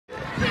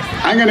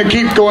I'm going to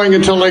keep going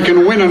until I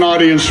can win an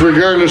audience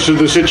regardless of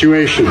the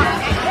situation.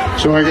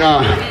 So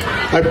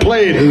I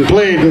played and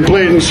played and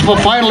played, and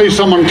finally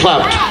someone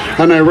clapped,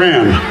 and I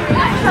ran.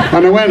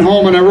 And I went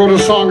home and I wrote a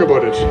song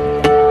about it.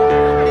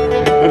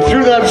 And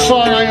through that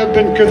song I have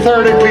been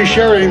cathartically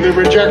sharing the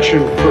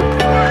rejection for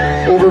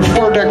over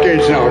 4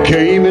 decades now.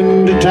 Came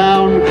into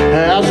town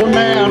as a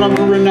man of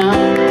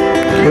renown,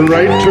 a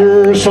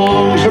writer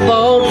songs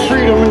about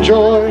freedom and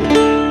joy.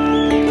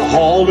 The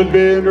hall had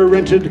been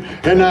rented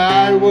and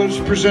I was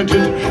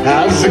presented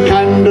as the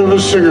kind of a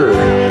singer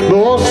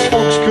most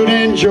folks could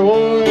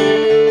enjoy.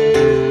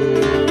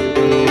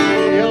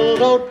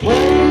 Don't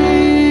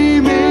play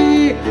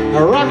me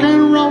a rock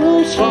and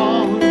roll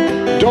song,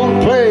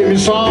 don't play me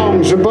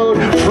songs about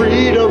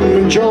freedom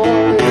and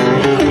joy.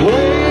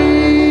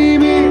 Play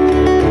me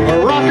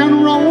a rock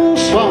and roll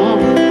song,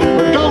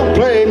 or don't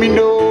play me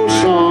no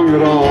song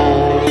at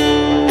all.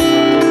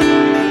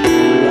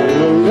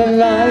 La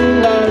la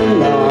la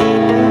la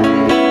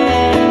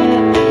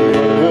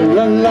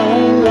la la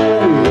la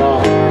la.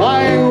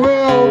 I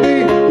will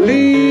be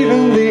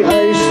leaving the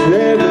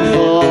ice-led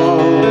fall.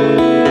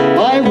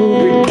 I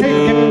will be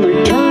taking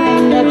my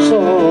turn, that's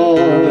all.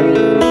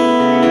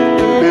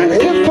 And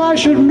if I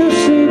should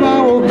miss it,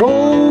 I will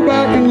go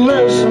back and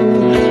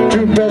listen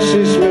to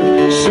Bessie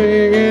Smith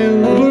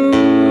singing the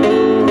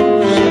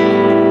blues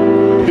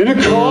in a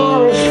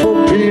chorus for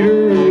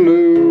Peter and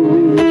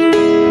Lou.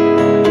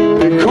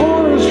 A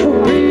chorus for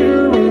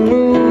Peter and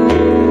Lou.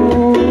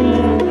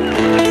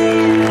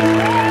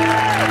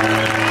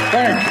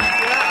 Thank you.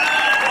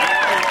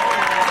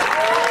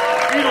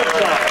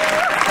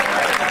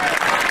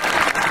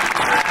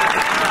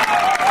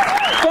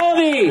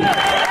 Valdy!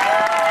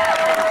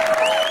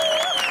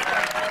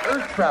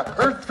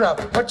 Earth trap,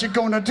 what you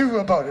gonna do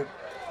about it?